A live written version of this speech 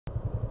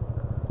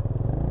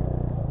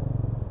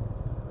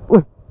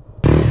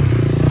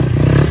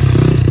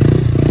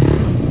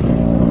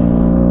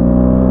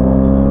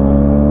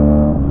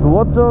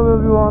What's up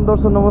everyone,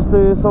 दर्शक नमस्ते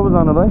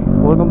सबैजनालाई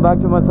welcome back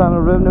to my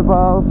channel रेभ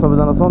Nepal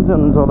सबैजना सन्चै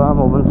हुनुहुन्छ होला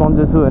म पनि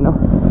सन्चै छु हैन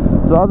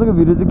सो आजको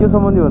भिडियो चाहिँ के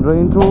सम्बन्धी भनेर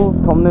इन्ट्रो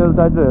थम्बनेल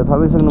टाइटल हेरेर थाहा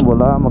पाइसक्नु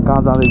होला म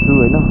कहाँ जाँदैछु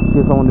हैन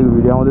के सम्बन्धीको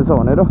भिडियो आउँदैछ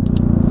भनेर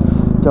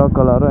चक्क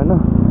लाएर हैन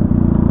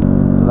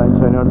लाइन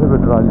छैन रहेछ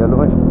पेट्रोल हालिहालौँ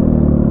है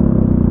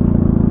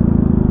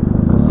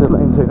कसै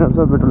लाइन छैन रहेछ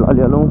पेट्रोल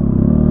हालिहालौँ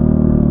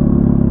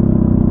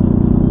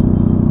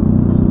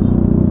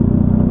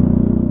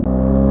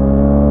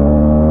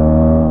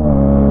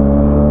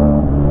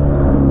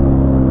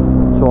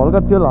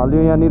हल्का तेल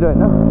हाल्यो यहाँनिर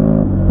हैन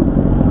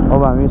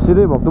अब हामी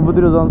सिधै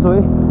भक्तपुरतिर जान्छौँ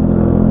है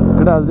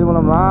केटाहरूले चाहिँ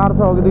मलाई मार्छ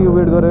अघिदेखि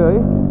वेट गरेँ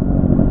है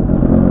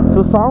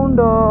सो साउन्ड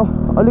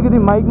अलिकति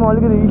माइकमा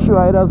अलिकति इस्यु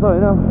आइरहेछ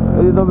हैन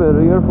यदि तपाईँहरू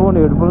इयरफोन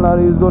हेडफोन लाएर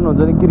युज गर्नुहुन्छ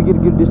भने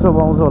किरकिर डिस्टर्ब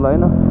आउँछ होला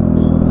हैन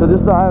सो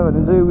त्यस्तो आयो भने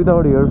चाहिँ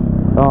विदाउट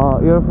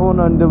इयरफोन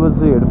अनि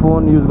त्यसपछि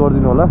हेडफोन युज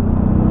गरिदिनु होला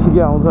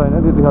ठिकै आउँछ हैन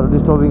त्यतिखेर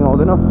डिस्टर्बिङ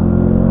आउँदैन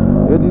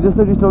यदि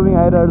त्यस्तै डिस्टर्बिङ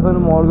आइरहेको छ भने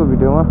म अर्को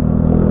भिडियोमा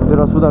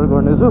त्यसलाई सुधार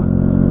गर्नेछु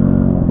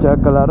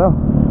च्याक्क लाएर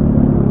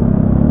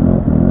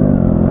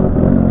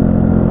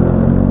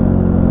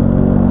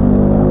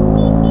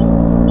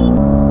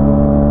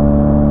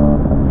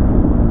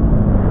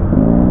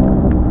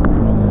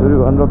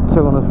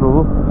रक्षा गर्नुहोस् प्रभु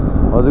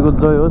हजुरको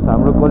जय होस्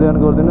हाम्रो कल्याण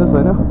गरिदिनुहोस्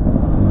हैन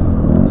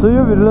सो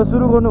यो भिडियोलाई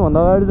सुरु गर्नुभन्दा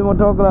अगाडि चाहिँ म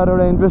टक्क लाएर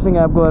एउटा इन्ट्रेस्टिङ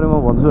एपको बारेमा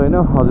भन्छु हैन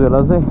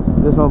हजुरहरूलाई चाहिँ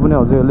त्यसमा पनि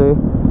हजुरहरूले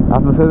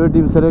आफ्नो फेभरेट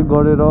टिम सेलेक्ट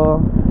गरेर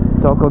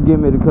टक्क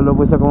गेमहरू खेलेर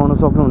पैसा कमाउन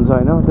सक्नुहुन्छ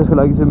हैन त्यसको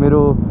लागि चाहिँ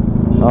मेरो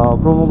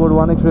प्रोमो कोड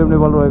 1x रेभ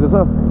नेपाल रहेको छ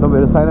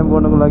तपाईँहरू साइन अप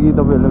गर्नको लागि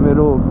तपाईँहरूले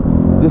मेरो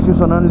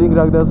डिस्क्रिप्सनमा लिङ्क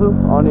राखिदिएको छु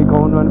अनि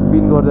कमेन्टमा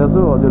पिन गरिदिएको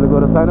छु हजुरले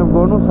गएर साइन अप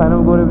गर्नु साइन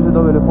अप गरेपछि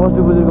तपाईँहरूले फर्स्ट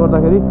डिपोजिट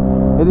गर्दाखेरि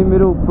यदि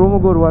मेरो promo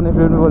code 1x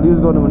रेभ Nepal use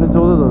गर्नु भने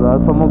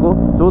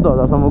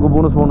 14,000सम्मको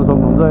बोनस पाउन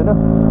सक्नुहुन्छ हैन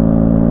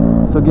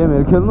सो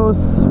गेमहरू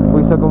खेल्नुहोस्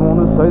पैसा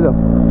कमाउनुहोस् है त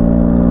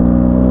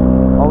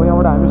अब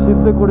यहाँबाट हामी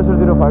सिधै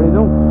कोटेश्वरतिर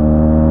फाडिजाउँ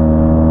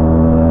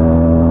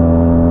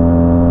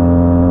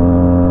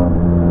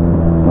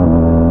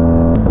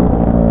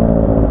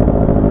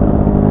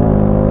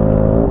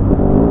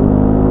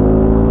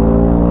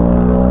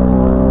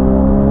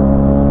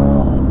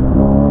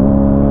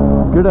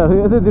केटाहरू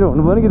यतैतिर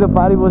हुनु पर्यो कि त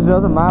पारी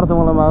बसिरहेको छ मार्छ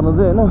मलाई मार्नु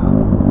चाहिँ हैन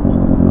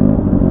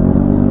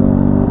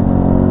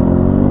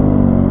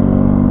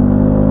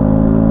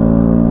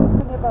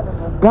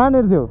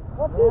कहाँनिर थियो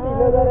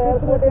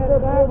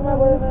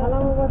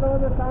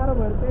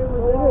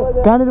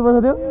कहाँनिर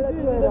बसेको थियो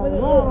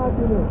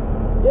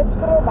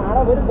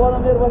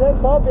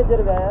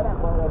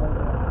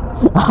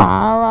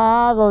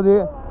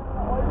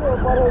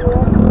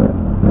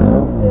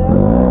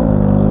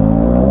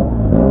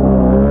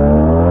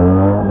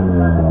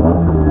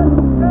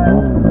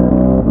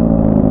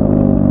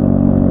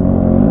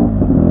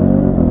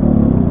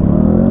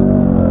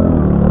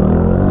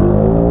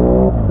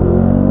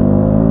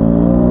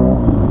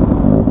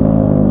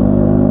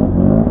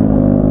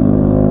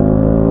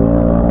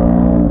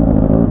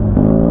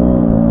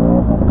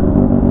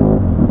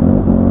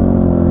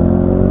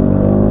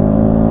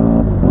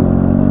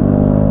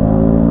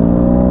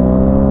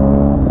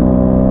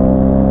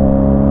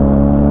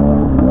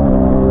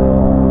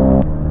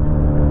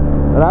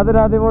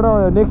रातेबाट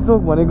नेक्स्ट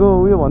चोक भनेको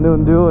उयो भन्दै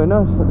हुन्थ्यो होइन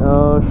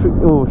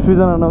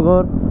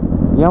सृजनानगर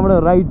यहाँबाट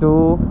राइट हो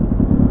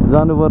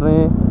जानुपर्ने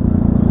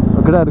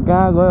केटाहरू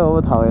कहाँ गयो अब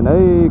थाहा भएन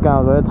है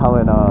कहाँ गयो थाहा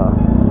भएन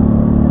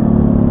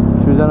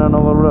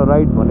सृजनानगरबाट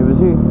राइट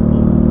भनेपछि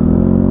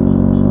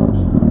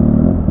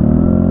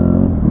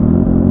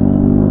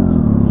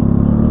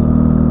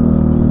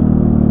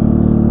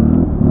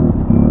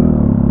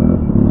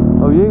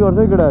अब यही गर्छ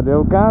है केटाहरूले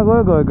अब कहाँ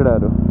गयो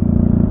केटाहरू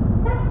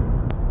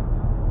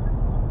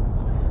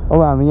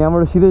अब हामी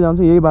यहाँबाट सिधै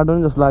जान्छौँ यही बाटो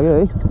नि जस्तो लाग्यो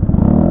है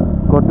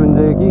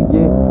कटुन्जे कि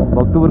के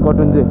भक्तपुर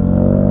कटुन्जे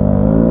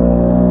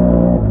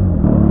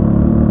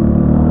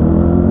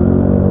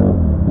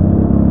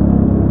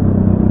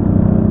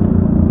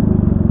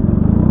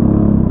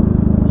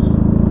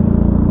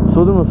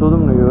सोधौँ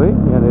न यो है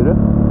यहाँनिर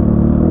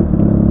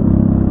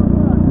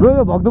ब्रो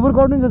यो भक्तपुर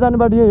कटुन्जे जाने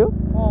बाटो यही हो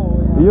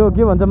यो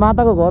के भन्छ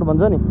माताको घर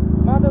भन्छ नि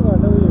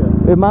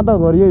ए माताको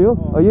घर यही हो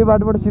यही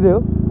बाटोबाट सिधै हो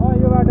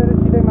यो बाटो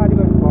सिधै माथि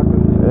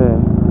ए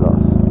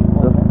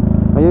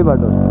यही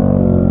बाटो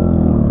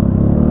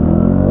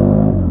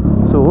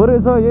सो हो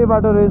रहेछ यही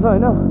बाटो रहेछ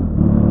होइन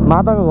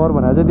माताको घर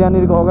भनेर चाहिँ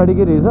त्यहाँनिरको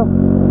अगाडिकै रहेछ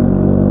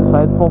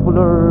सायद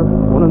पपुलर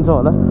हुनुहुन्छ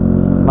होला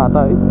माता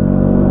है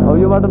अब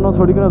यो बाटो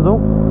नछोडिकन जाउँ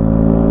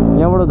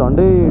यहाँबाट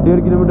झन्डै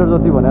 1.5 किलोमिटर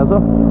जति भनेको छ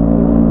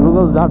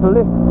गुगल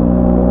जाँटोले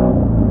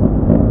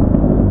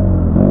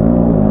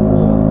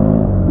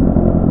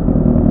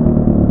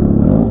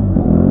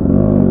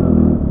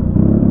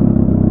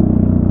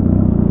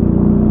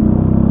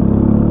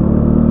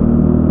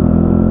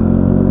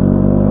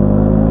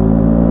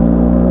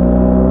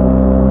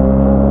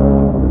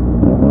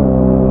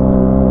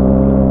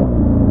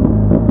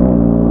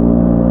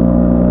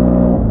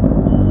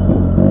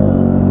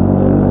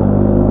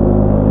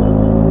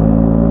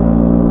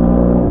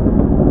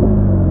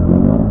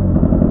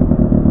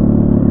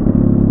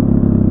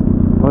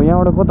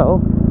कता हो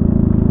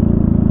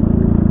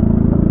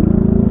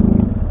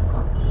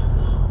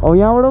अब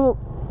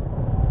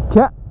यहाँबाट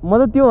छ्या म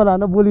त त्यो होला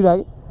न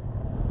बोलिरहेँ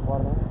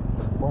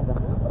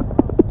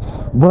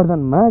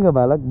वर्धन माग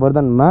बालक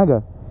वर्धन माग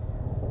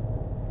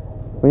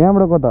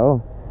यहाँबाट कता हो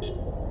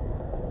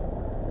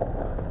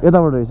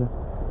यताबाट रहेछ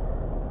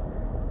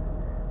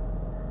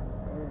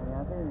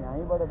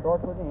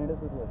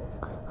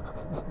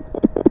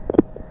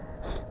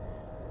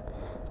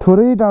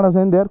थोरै टाढा छ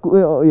नि त्यहाँ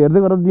हेर्दै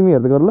गर तिमी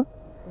हेर्दै गर ल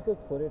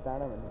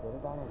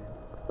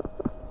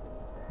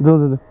जाउँ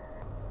जाउँ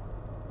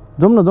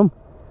जाउँ न जाउँ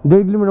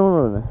 1.5 किलोमिटर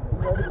भने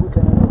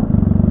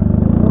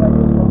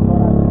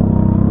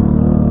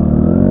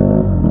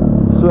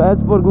सो एज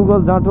पर गुगल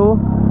जाँटो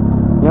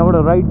यहाँबाट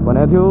राइट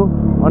भनेको थियो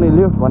अनि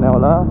लेफ्ट भने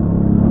होला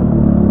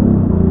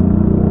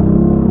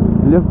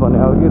लेफ्ट भने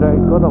हो कि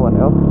राइट कता भने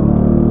हो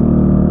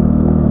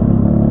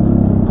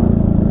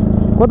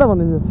कता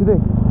भन्दैछ सिधै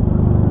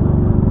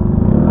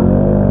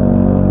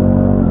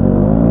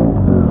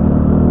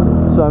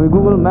सो हामी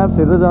गुगल म्याप्स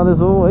हेर्दै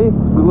जाँदैछौँ है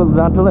गुगल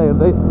जाँटोलाई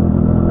हेर्दै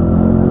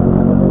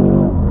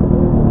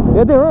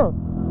यतै हो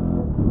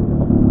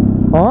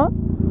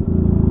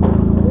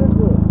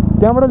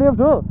त्यहाँबाट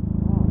लेफ्ट हो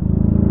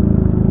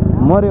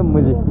मर्यो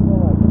मुझे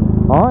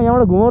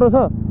यहाँबाट घुमाउरो छ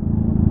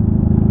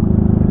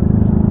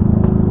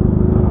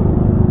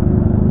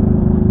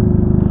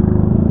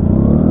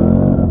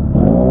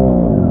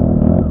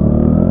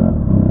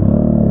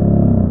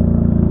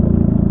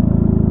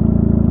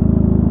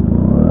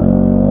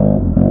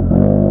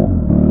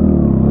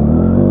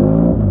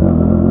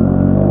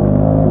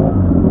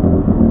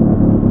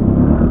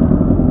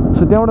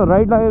त्यहाँबाट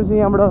राइट लागेपछि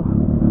यहाँबाट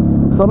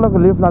सर्लको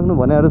लेफ्ट लाग्नु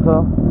भनेर छ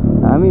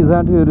हामी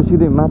जाँटीहरू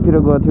सिधै माथितिर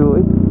गएको थियो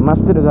है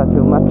मासतिर गएको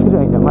थियो माथितिर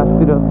होइन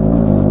मासतिर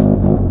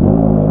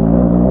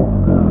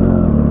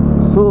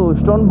सो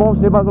स्टन्ट बम्स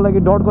नेपालको लागि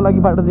डटको लागि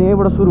बाटो चाहिँ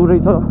यहीँबाट सुरु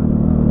रहेछ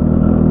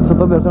सो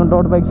तपाईँहरूसँग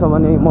डट बाइक छ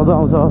भने मजा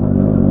आउँछ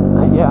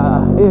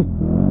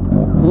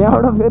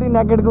यहाँबाट फेरि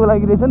न्याकेटको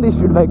लागि रहेछ नि त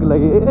स्पिड बाइकको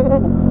लागि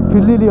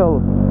फिल्ली लियो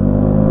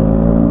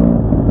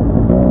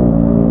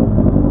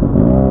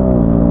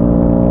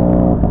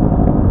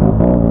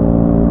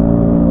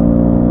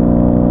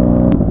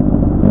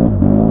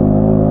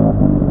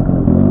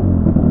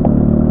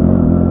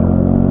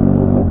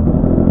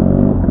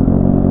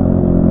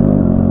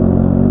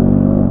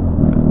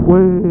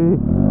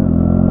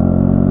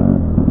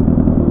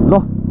ल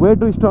way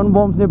to stunt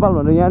bombs Nepal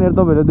भनेर यहाँनिर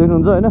तपाईँहरूले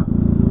देख्नुहुन्छ होइन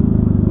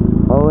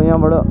अब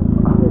यहाँबाट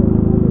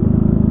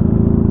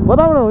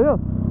कताबाट हो यो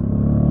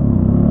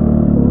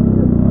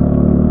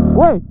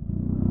ओइ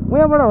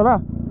यहाँबाट होला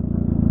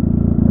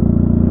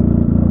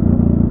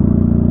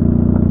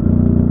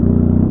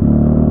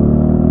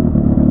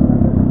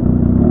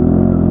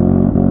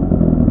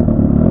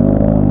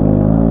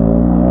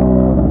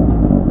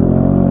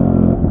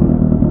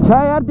छ्या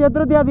यार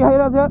त्यत्रो त्यहाँ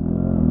देखाइरहेको छ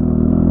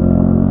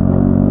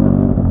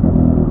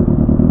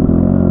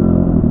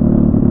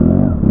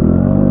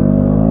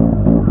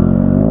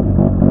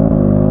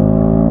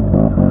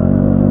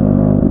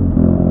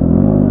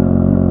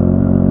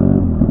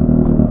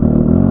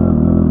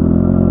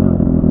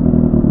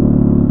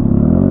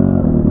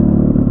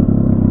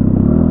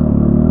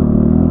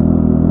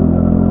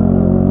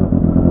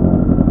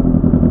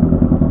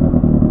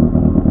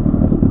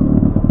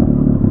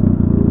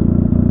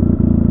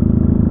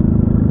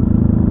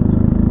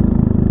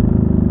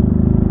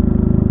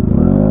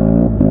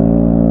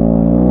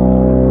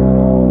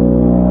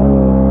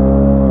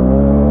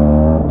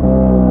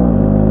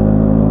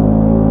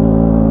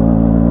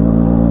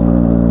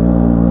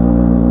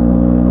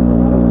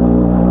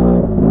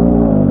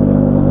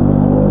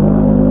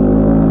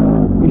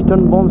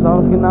बम्स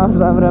आओस् कि नआओस्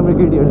राम्रो राम्रो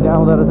केटीहरू चाहिँ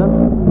आउँदो रहेछन्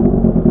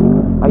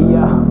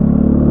आइया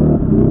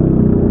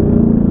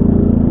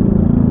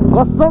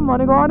कसम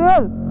भनेको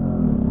अनिल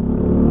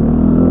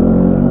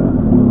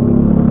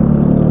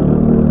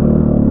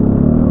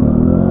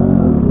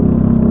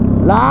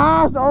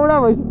लास्ट औडा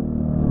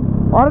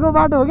भइसक्यो अर्को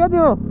बाटो हो क्या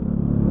त्यो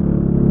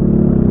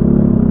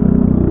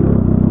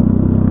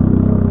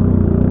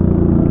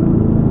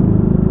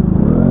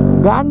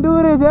गान्डु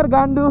रहेछ यार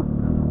गान्डु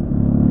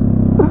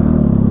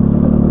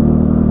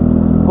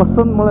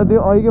कसम मलाई त्यो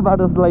अहिलेकै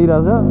बाटो जस्तो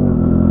लागिरहेछ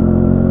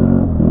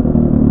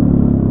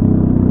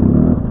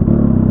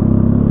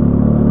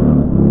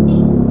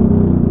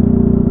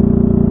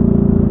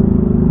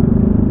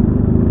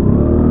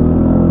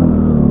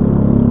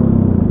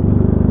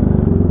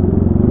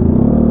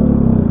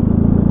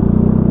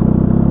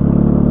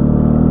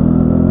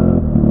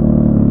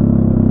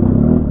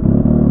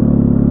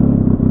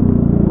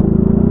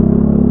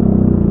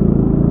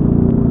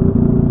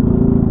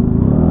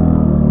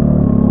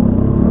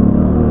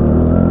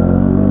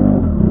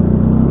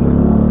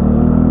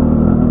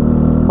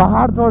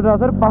पहाड चढिरहेको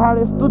छ अरे पहाड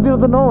यस्तोतिर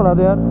त नहोला त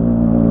यार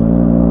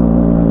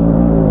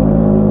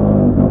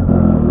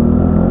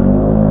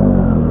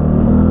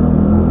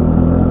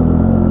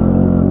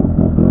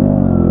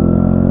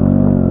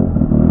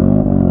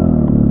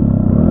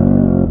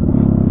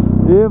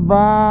ए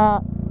बा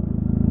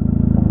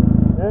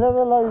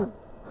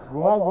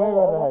खोइ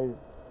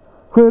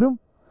हेरौँ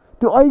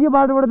त्यो अहिले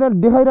बाटोबाट त्यहाँ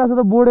देखाइरहेको छ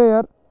त बोर्डै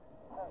यार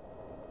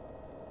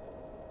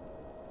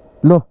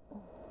लो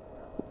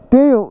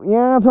त्यही हो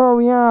यहाँ छ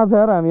यहाँ छ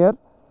यार हामी यार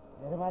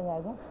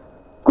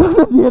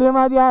कस्तो धेरै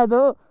माथि आएछ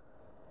हो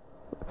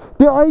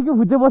त्यो अहिलेको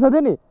फुच्चे बसेको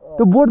थियो नि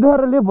त्यो बोर्ड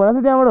देखाएर लेफ्ट भनेको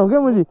थियो त्यहाँबाट हो क्या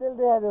मुजी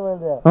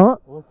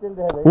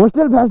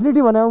होस्टेल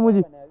फेसिलिटी भने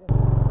मुजी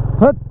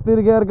हत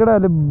तेरो यार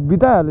केटाहरूले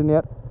बिताइहाल्यो नि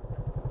यार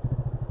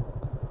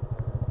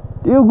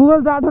त्यो गुगल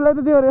जाठोलाई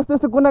त त्यो यस्तो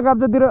यस्तो कुना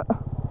काप्चातिर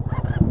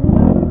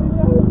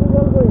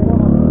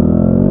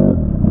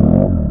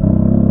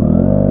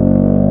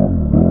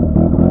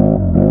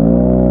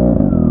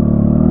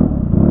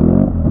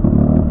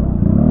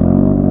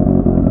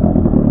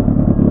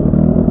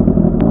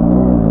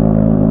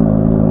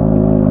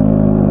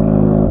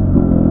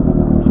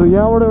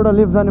यहाँबाट एउटा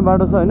लेफ्ट जाने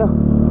बाटो छ होइन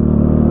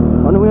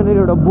अनि उहाँनिर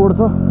एउटा बोर्ड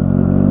छ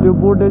त्यो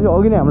बोर्डले चाहिँ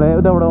अघि नै हामीलाई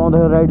यताबाट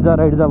आउँदाखेरि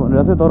राइट जा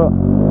भनेर थियो तर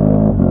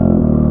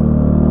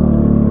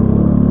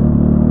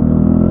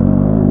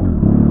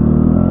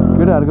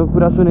केटाहरूको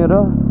कुरा सुनेर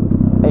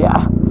या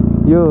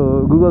यो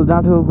गुगल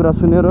जाँठोको कुरा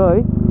सुनेर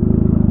है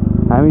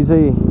हामी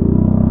चाहिँ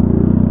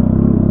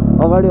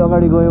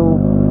अगाडि गयौँ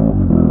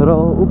र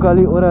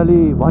उकाली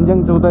ओह्राली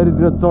भन्ज्याङ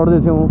चौतारीतिर चढ्दै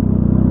थियौँ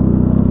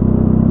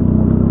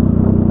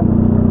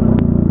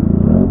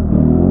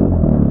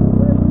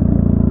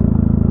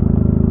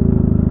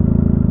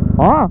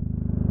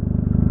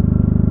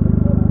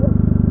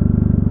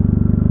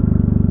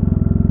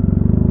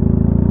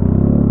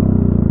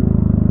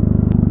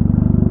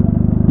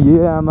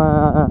ये आमा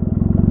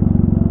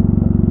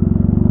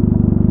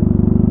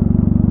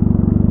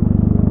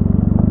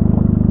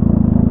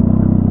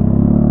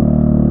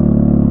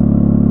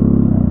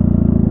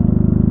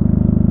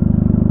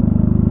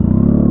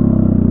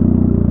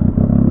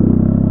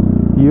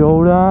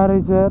एउटा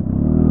रहेछ यार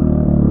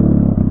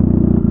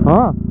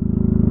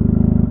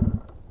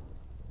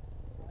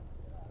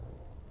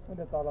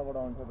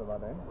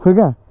खोइ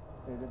कहाँ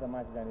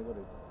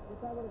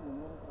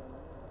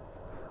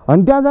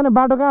अनि त्यहाँ जाने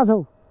बाटो कहाँ छ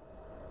हौ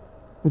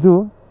त्यो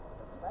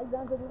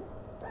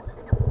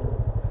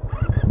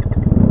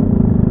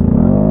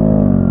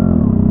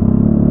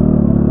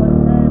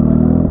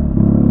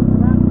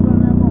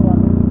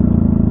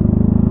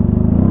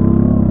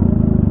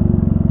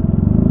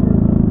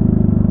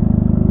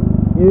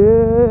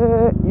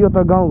यो त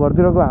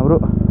गाउँघरतिरको हाम्रो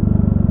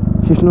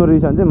सिस्नो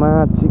रहेछ भने चाहिँ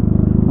माथि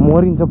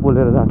मरिन्छ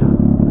पोलेर जाँठो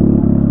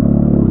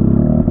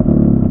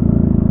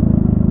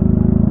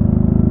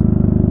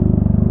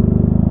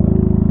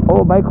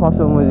ओ बाइक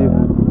खस्छ मुजी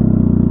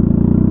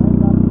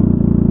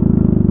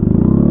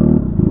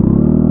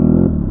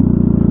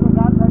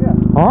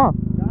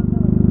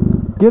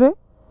के रे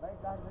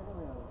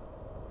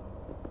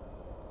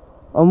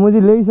अब मुझे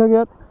ल्याइसक्यो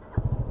यार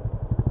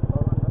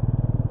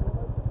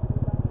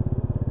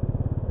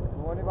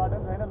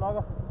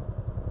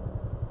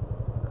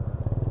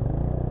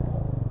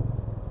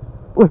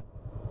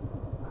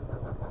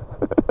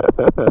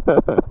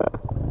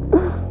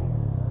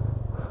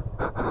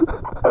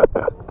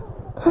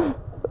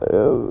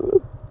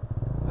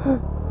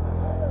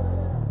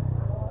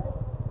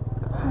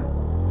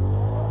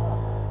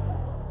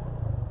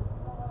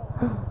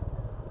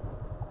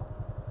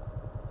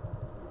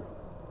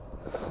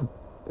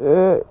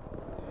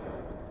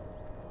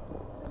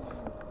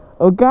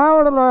अब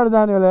कहाँबाट लगेर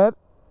जाने होला यार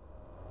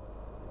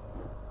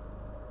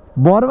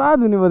बर्बाद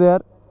हुने भयो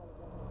यार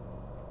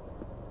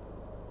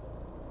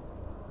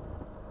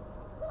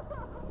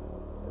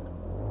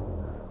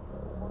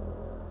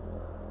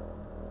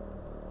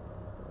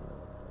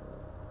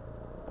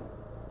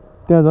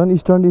त्यहाँ झन्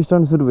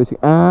स्टन्ट सुरु भइसक्यो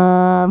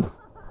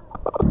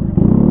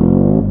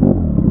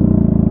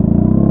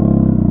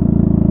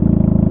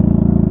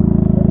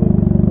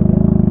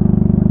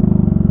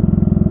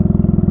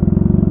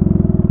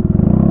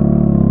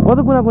कत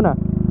कुना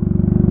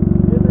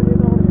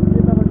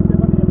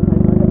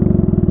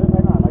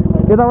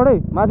यताबाटै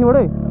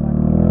माथिबाटै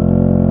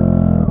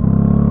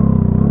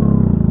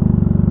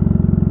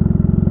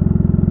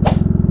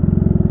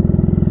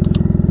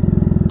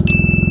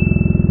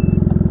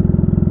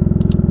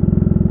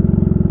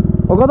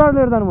कताबाट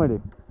लिएर जानु मैले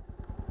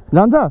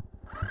जान्छ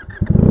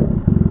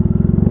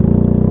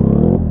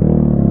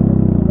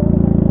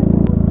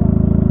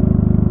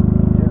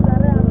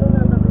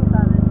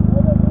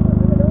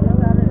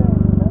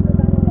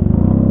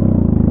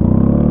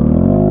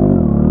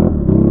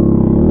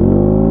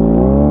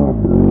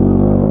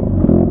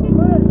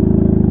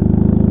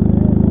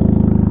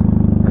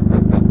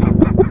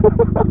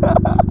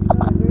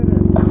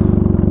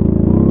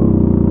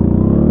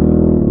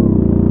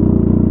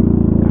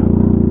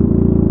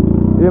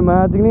ये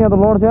मैजिक नहीं है तो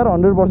लॉर्ड यार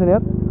 100%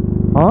 यार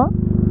हाँ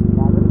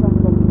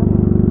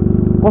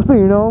कस्तो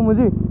हिँड्यो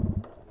मुझे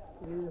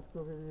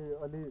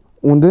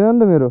हुँदैन नि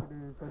त मेरो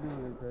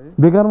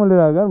बेकारमा लिएर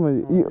आएको यार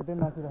मैले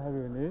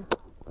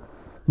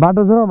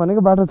बाटो छ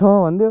भनेको बाटो छ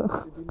भन्दियो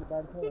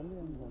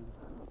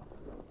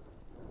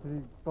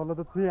तल त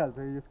छुइहाल्छ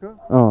यसको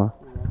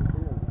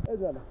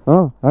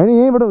होइन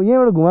यहीँबाट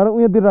घुमाएर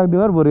उयोतिर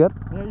राखिदिउँ यार बरु यार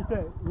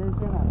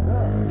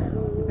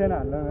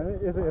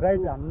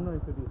राइट हान्नु न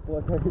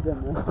पछाडि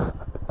जानु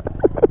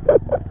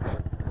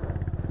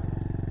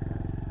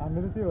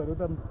हामीले त्यो भएर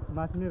उता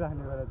माथि नै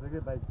राख्ने गरेर चाहिँ के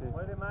बाइक चाहिँ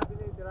मैले माथि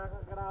नै राख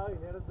करा हो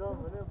हिँडेर जाउँ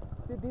भने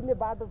त्यो दिनले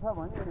बाटो छ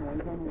भने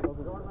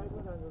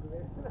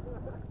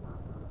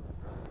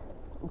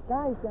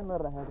कहाँ स्ट्यान्ड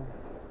गरेर राखेको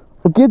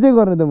के चाहिँ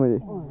गर्ने त मैले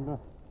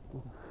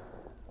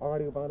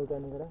अगाडिको पाङ्रो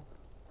उतार्नु कुरा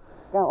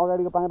कहाँ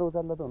अगाडिको पाङ्रो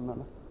उचाल्दा त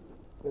हुन्न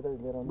त्यता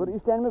लिएर बरु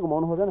स्ट्यान्डमै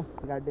घुमाउनु खोज्दैन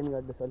गार्डेन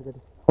गाड्दैछ अलिकति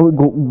अब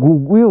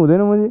उयो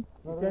हुँदैन मैले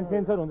स्ट्यान्ड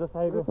सेन्सर हुन्छ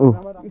साइडको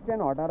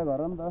स्ट्यान्ड हटाएर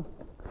घर नि त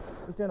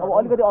अब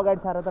अलिकति अगाडि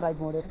सारा त राइट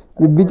मोडेर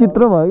यो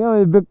विचित्र भयो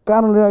क्या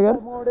बेकार लिएर यार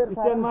मोडेर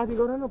स्ट्यान्ड माथि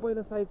गर न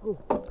पहिला साइडको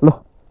ल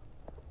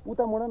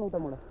उता मोड न उता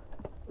मोड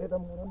यता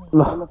मुड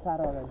ल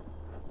सारा अगाडि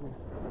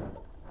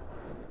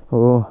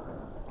हो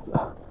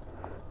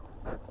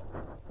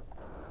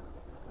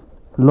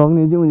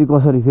लग्ने चाहिँ उनी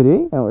कसरी फेरि है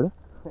यहाँबाट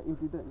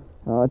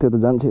त्यो त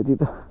जान्छ यति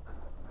त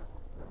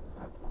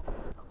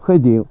खै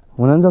जे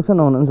हुन पनि सक्छ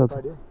नहुन पनि सक्छ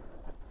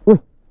ओइ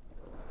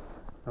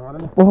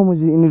पख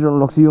मुजी न्युट्रल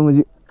लग्छु यो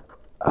मुजी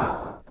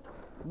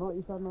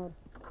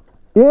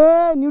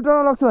ए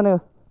न्युट्रल लग्छु भनेको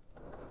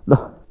ल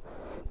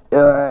ए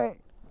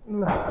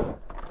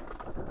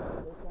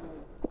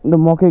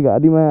मकै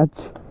घारीमा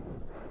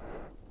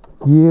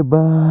ए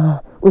बा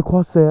ओ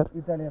खस्छ यार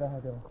इटाले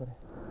राखेको थियो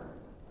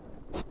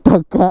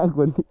कहाँ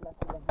खोल्ने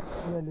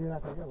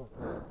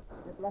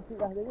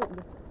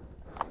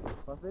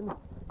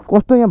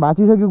कस्तो यहाँ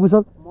भाँचिसक्यो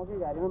कुशल मकै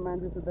घारीमा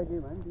मान्छे सुत्दा के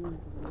भयो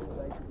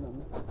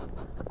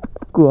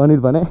को अनिल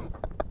भने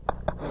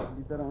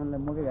बिचरा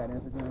अनलाई मकै घारीमा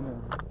सुत्ने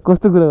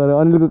कस्तो कुरा गर्यो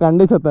अनिलको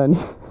काण्डै छ त अनि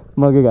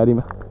मकै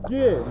घारीमा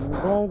के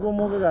गाउँको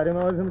मकै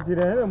घारीमा अहिलेसम्म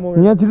छिराएन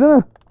यहाँ छिटो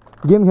न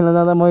गेम खेल्न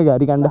जाँदा मकै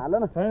घारी काण्ड हाल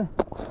न छैन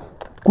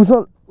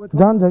कुशल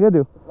जान्छ क्या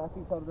त्यो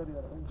प्लास्टिक सर्जरी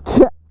गरेर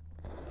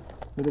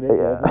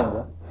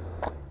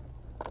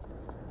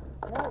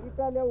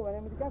इटा ल्याऊ भने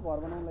कहाँ घर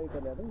बनाउनुलाई इटा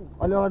ल्याएको नि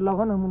अलि अगाडि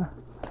लग न मुना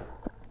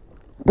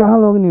कहाँ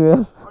लग्ने हो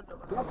यार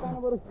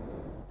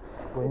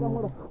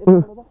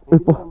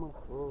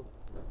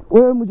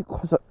ओए मुझे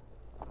खस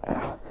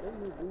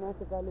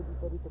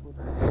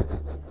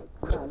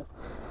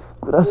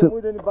कुरा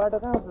सुन बाटो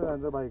कहाँ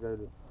जान्छ बाइक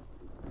अहिले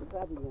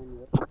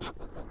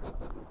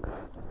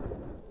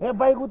ए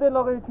बाइक उतै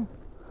लगाएपछि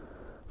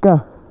कहाँ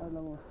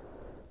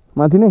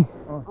माथि नै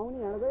आउने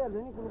यहाँ गइहाल्छ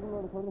नि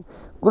कुलुकुलबाट छोड्ने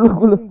कुलो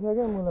कुलो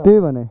त्यही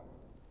भने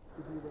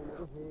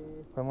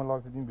म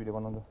लग्छु तिमी भिडियो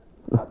बनाउँदा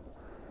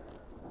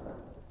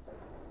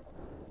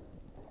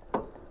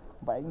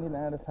बाइक नि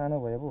लाएर सानो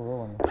भए पो हो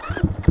भने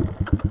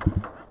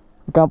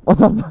कहाँ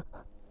पचास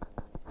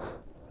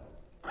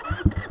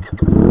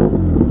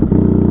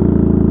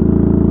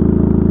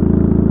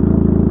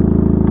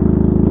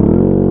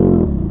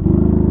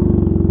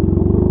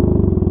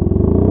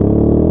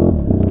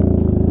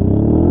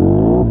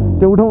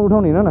त्यो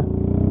उठाउनु हिँड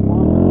न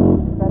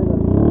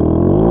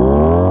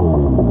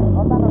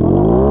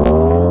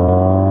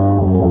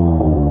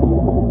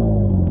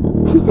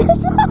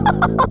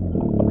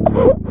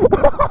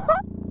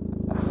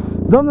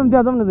जाउँ न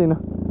त्यहाँ जाउँ न छैन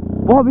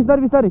पख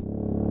बिस्तारै बिस्तारै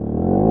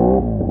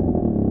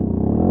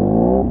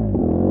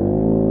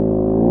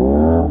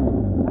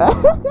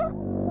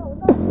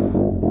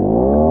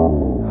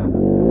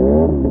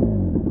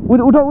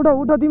उठा उठा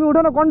उठा तिमी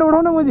उठा न कन्डो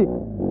उठाउ न मुजी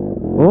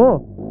हो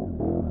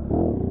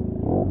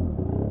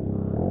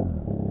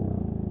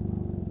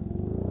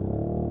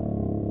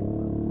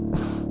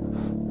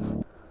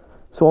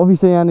सो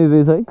अफिस चाहिँ यहाँनिर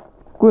रहेछ है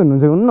को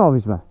हुनुहुन्छ हुनु न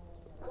अफिसमा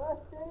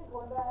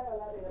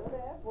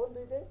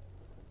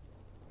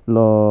ल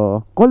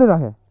कसले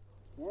राखे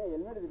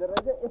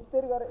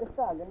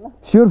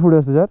स्योर फुड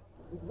जस्तो सर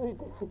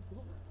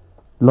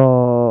ल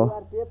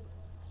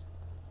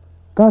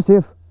कहाँ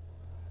सेफ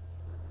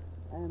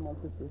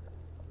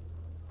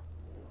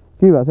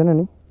केही भएको छैन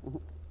नि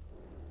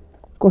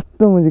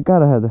कस्तो मुजी कहाँ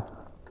राखेको त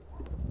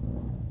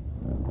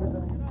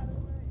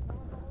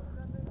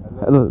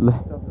हेलो ल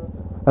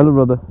हेलो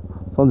ब्रदर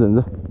सन्चै हुन्छ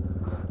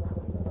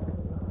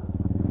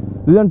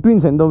दुईजना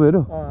ट्विन्स होइन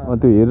तपाईँहरू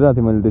त्यो हेरिरहेको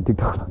थिएँ मैले त्यो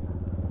टिकटकमा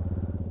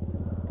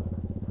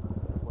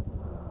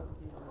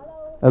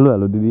हेलो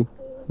हेलो दिदी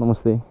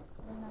नमस्ते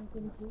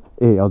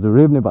ए हजुर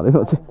रेप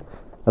नेपालैमा चाहिँ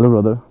हेलो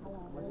ब्रदर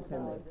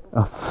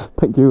हस्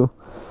थ्याङ्क यू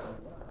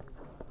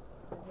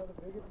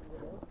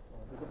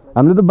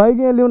हामीले त बाइक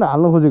यहाँ ल्याउन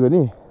हाल्न खोजेको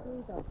नि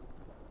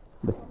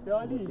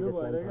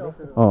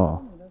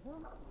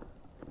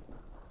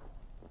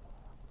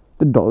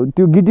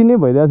त्यो गिटी नै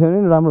भइरहेको थियो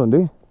भने राम्रो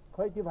हुन्थ्यो कि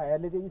खै त्यो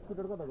भाइहरूले त्यो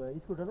स्कुटरको त भयो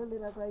स्कुटरै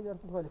लिएर ट्राई गर्छ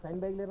कहिले साइन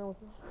बाइक लिएर आउँछ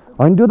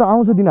होइन त्यो त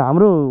आउँछ दिन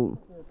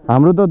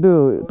हाम्रो त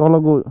त्यो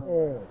तलको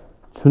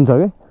छुन्छ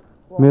क्या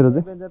मेरो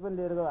चाहिँ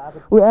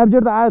ऊ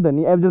एफजेड त आयो त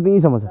नि एफजेड त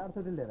यहीँसम्म छ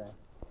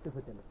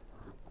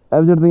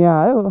एफजेड त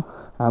यहाँ आयो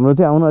हाम्रो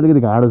चाहिँ आउनु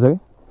अलिकति गाह्रो छ क्या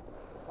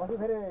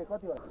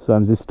सो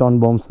हामी चाहिँ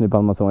स्टन्ट बम्स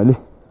नेपालमा छौँ अहिले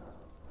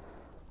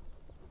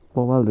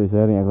बवाल रहेछ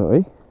यार यहाँको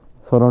है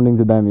सराउन्डिङ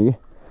चाहिँ दामी कि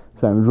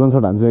सो हामी ड्रोन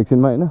सट हान्छौँ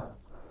एकछिनमा होइन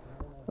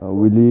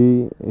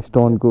विली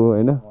स्टन्टको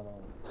होइन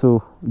सो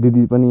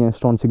दिदी पनि यहाँ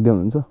स्टन्ट सिक्दै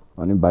हुनुहुन्छ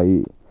अनि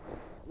भाइ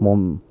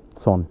मम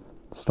सन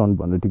स्टन्ट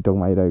भनेर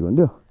टिकटकमा आइरहेको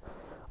हुन्थ्यो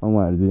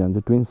उहाँहरू दुईजना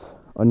चाहिँ ट्विन्स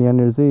अनि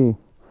यहाँनिर चाहिँ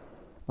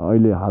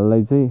अहिले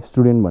हाललाई चाहिँ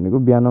स्टुडेन्ट भनेको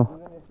बिहान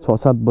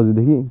 6-7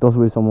 बजेदेखि 10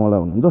 बजीसम्म होला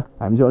हुनुहुन्छ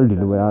हामी चाहिँ अलिक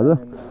ढिलो भयो आज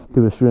त्यो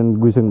भएर स्टुडेन्ट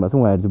गइसक्नु भएको छ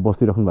उहाँहरू चाहिँ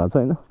बसिराख्नु भएको छ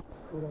होइन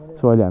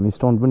सो अहिले हामी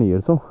स्टन्ट पनि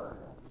हेर्छौँ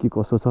के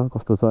कस्तो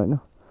छ होइन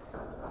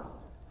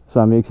सो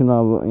हामी एकछिनमा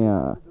अब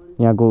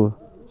यहाँको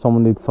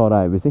सम्बन्धित सर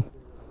आएपछि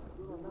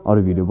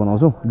अरू भिडियो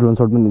बनाउँछौँ ड्रोन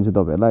सट पनि दिन्छु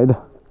तपाईँहरूलाई है त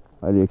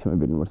अहिले एकछिनमा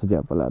भेट्नुपर्छ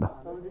चिया पलाएर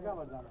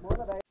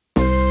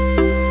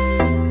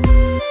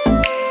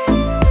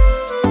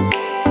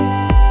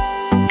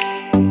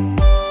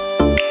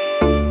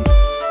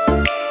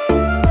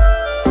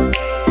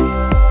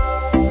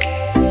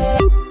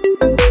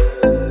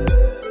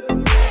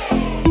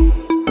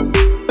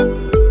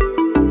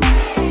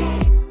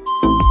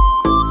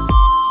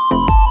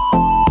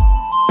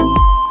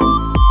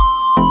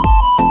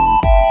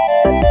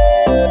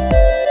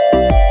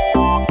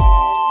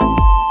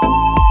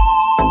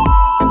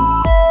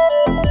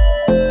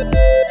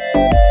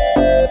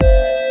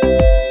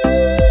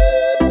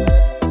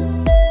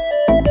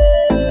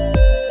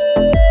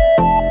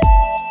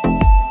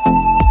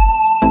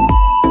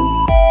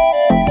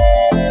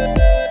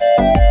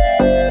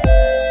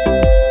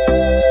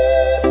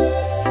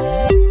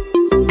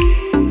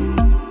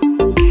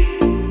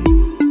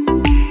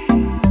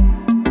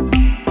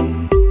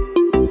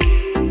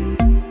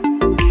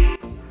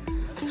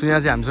सो यहाँ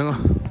चाहिँ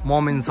हामीसँग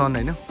मम एन्ड सन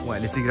होइन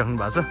उहाँहरूले सिकिराख्नु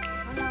भएको छ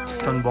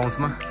स्टन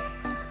बम्समा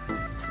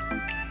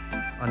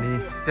अनि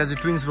त्यहाँ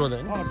चाहिँ ट्विन्स ब्रदर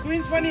होइन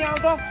ट्विन्स पनि आउ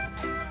त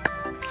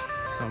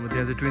अब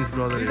त्यहाँ चाहिँ ट्विन्स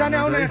ब्रदर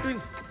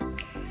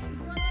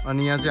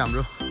अनि यहाँ चाहिँ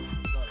हाम्रो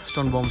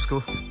स्टन बम्सको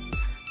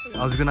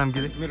हजुरको नाम के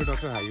अरे मेरो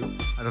डाक्टर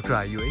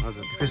हायु है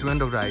हजुर फेसबुक पनि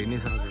डाक्टर हायु नै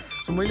छ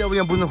सो मैले अब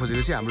यहाँ बुझ्न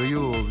खोजेको चाहिँ हाम्रो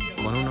यो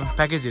भनौँ न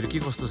प्याकेजहरू के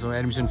कस्तो छ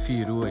एडमिसन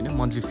फीहरू होइन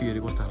मन्थली फीहरू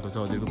कस्तो खालको छ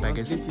हजुरको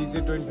प्याकेज फी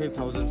चाहिँ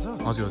 25,000 छ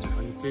हजुर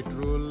अनि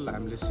पेट्रोल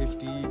हामीले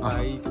सेफ्टी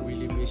बाइक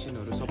व्हिलिङ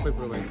मेसिनहरू सबै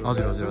प्रोभाइड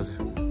हजुर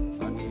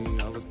अनि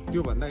अब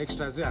त्योभन्दा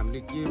एक्स्ट्रा चाहिँ हामीले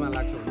केमा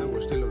लाग्छ भन्दा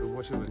होस्टेलहरू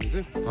बस्यो भने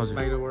चाहिँ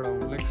बाहिरबाट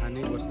आउनुलाई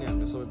खाने बस्ने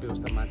हामीले सबै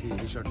व्यवस्था माथि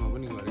रिसोर्टमा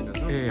पनि गरेका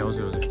छौँ ए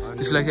हजुर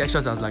त्यसको लागि चाहिँ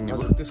एक्स्ट्रा चार्ज लाग्ने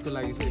हो त्यसको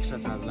लागि चाहिँ एक्स्ट्रा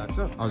चार्ज लाग्छ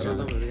हजुर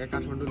तपाईँहरू यहाँ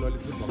काठमाडौँ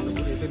ललितपुर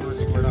भक्तपुर यतै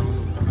नजिकबाट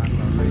आउनुहुन्छ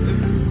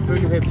मान्छेहरूलाई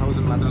चाहिँ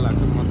 25,000 मात्र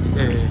लाग्छ मन्थली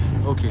ए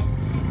ओके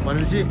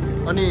भनेपछि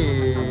अनि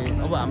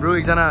अब हाम्रो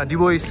एकजना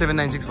डिबोय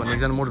 796 भन्ने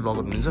एकजना मोटो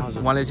ब्लगर हुनुहुन्छ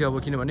उहाँले चाहिँ अब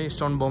किनभने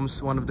स्टन bombs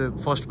one of the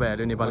first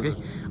भइहाल्यो नेपालकै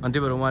अनि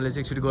त्यही भएर उहाँले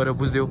चाहिँ एक्चुली गएर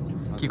बुझ्दियो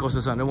के कस्तो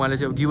छ भनेर उहाँले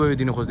चाहिँ अब गिभअवे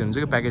दिन खोज्दै हुनुहुन्छ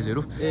कि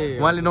प्याकेजहरू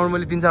उहाँले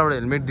नर्मली 3-4वटा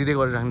हेलमेट दिँदै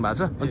गरिराख्नु भएको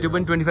छ अनि त्यो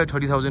पनि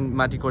 25-30,000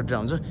 माथि कटेर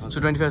हुन्छ सो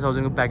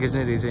 25,000 को प्याकेज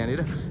नै रहेछ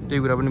यहाँनिर त्यही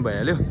कुरा पनि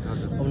भइहाल्यो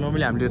अब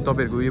नर्मली हामीले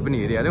तपाईँहरूको उयो पनि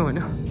हेरिहाल्यौँ होइन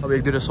अब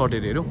 1-2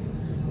 सर्टहरू हेऱ्यौँ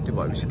त्यो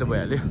भएपछि त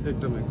भइहाल्यो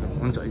एकदम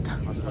हुन्छ है त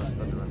हजुर हस्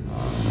धन्यवाद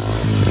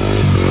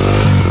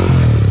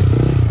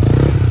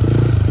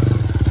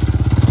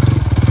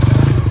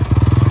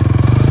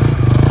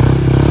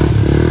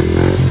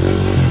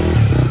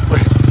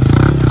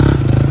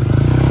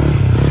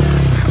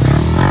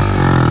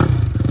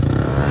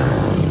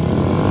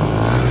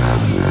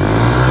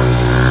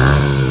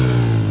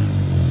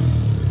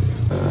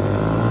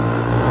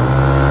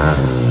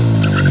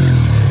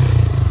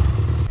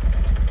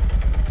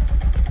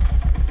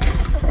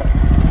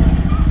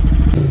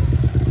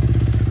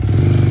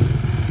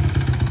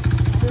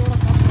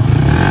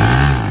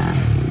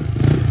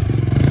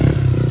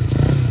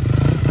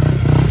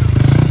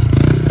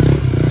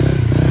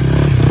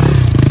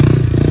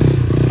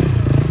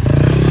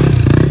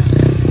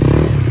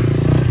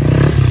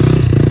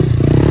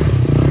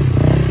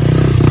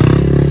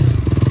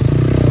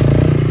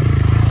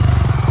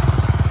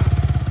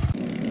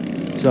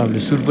सो हामीले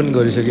सुट पनि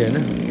गरिसक्यो होइन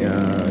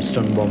यहाँ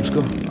स्टन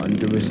बम्सको अनि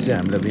त्यो पछि चाहिँ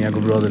हामीलाई यहाँको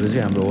ब्रदरले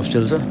चाहिँ हाम्रो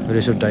होस्टेल छ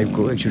रेसोर्ट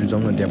टाइपको एकचोटि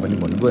जाउँ न त्यहाँ पनि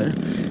भन्नुभयो होइन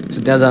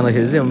सो त्यहाँ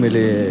जाँदाखेरि चाहिँ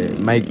मैले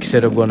माइक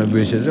सेटअप गर्न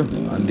बिर्सेछु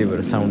अनि त्यही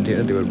भएर साउन्ड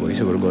थिएन त्यही भएर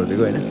भोइस ओभर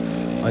गरिदिएको होइन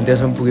अनि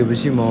त्यहाँसम्म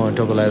पुगेपछि म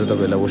टक्क लगाएर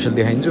तपाईँहरूलाई होस्टेल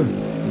देखाइदिन्छु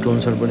ड्रोन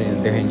सट पनि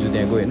देखाइदिन्छु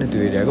त्यहाँको होइन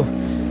त्यो एरियाको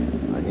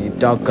अनि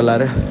टक्क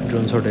लगाएर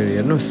ड्रोन सटहरू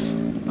हेर्नुहोस्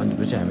अनि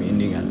त्यसपछि हामी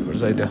इन्डिङ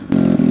हाल्नुपर्छ है त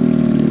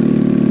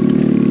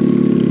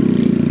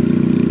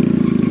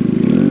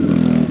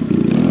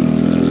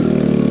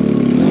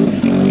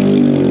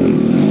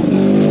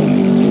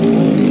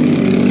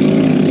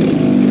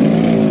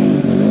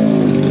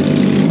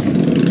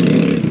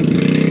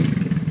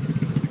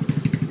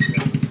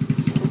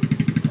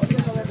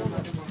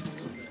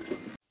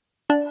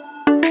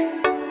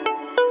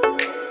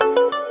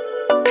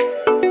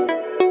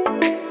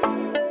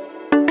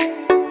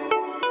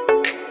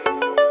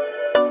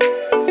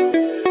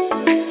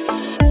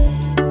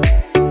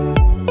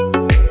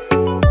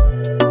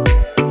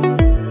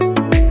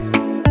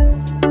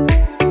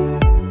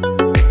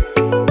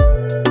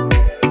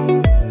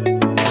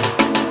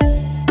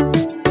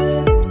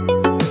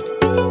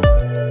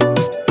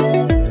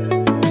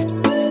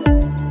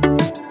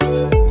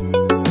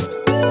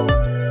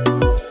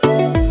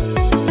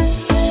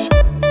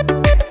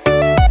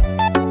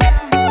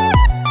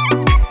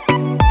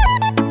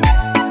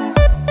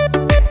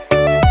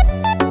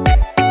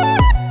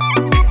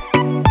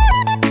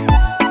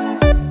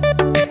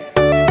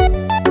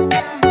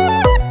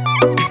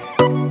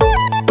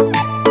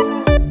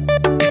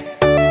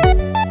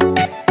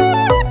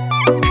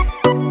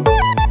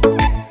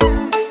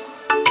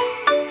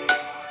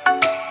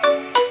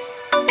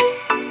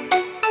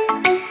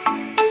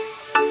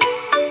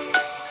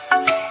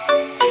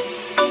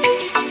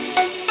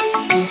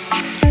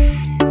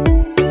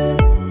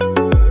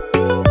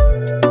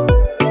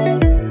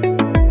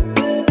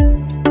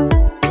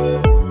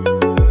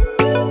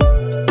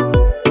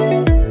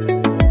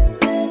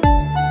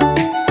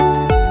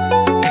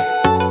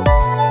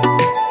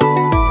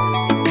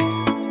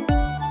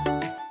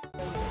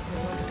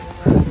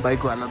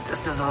बाइकको हालत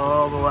त्यस्तै छ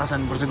अब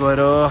वासानपर्छ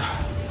गएर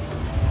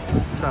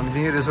सो हामी चाहिँ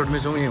यहीँ रिसोर्टमै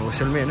छौँ यहीँ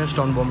होस्टेलमै होइन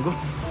स्टन्ट बमको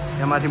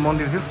यहाँ माथि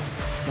मन्दिर थियो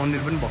मन्दिर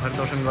पनि भर्खर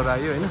दर्शन गरेर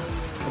आयो होइन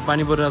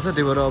पानी परिरहेको छ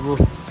त्यही भएर अब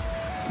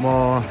म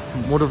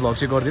मोटो भ्लग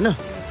चाहिँ गर्दिनँ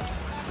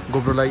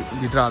गोप्रोलाई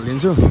भित्र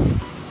हालिदिन्छु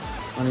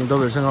अनि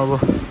तपाईँहरूसँग अब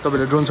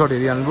तपाईँहरूले ड्रोन सट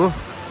हेरिहाल्नुभयो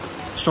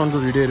स्टन्टको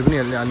भिडियोहरू पनि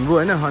हाल्नुभयो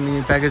होइन अनि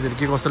प्याकेजहरू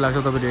के कस्तो लाग्छ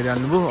तपाईँले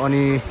हेरिहाल्नुभयो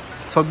अनि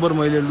सकभर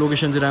मैले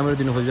लोकेसन चाहिँ राम्रो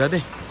दिनु खोजेको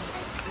थिएँ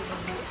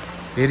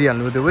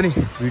हेरिहाल्नुभयो त्यो पनि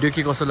भिडियो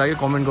के कस्तो लाग्यो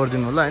कमेन्ट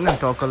गरिदिनु होला होइन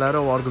टक्क लाएर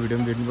अर्को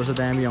भिडियोमा भेट्नुपर्छ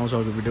दामी आउँछ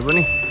अर्को भिडियो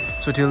पनि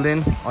सो टिल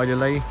देन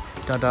अहिलेलाई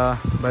टाटा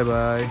बाई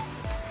बाई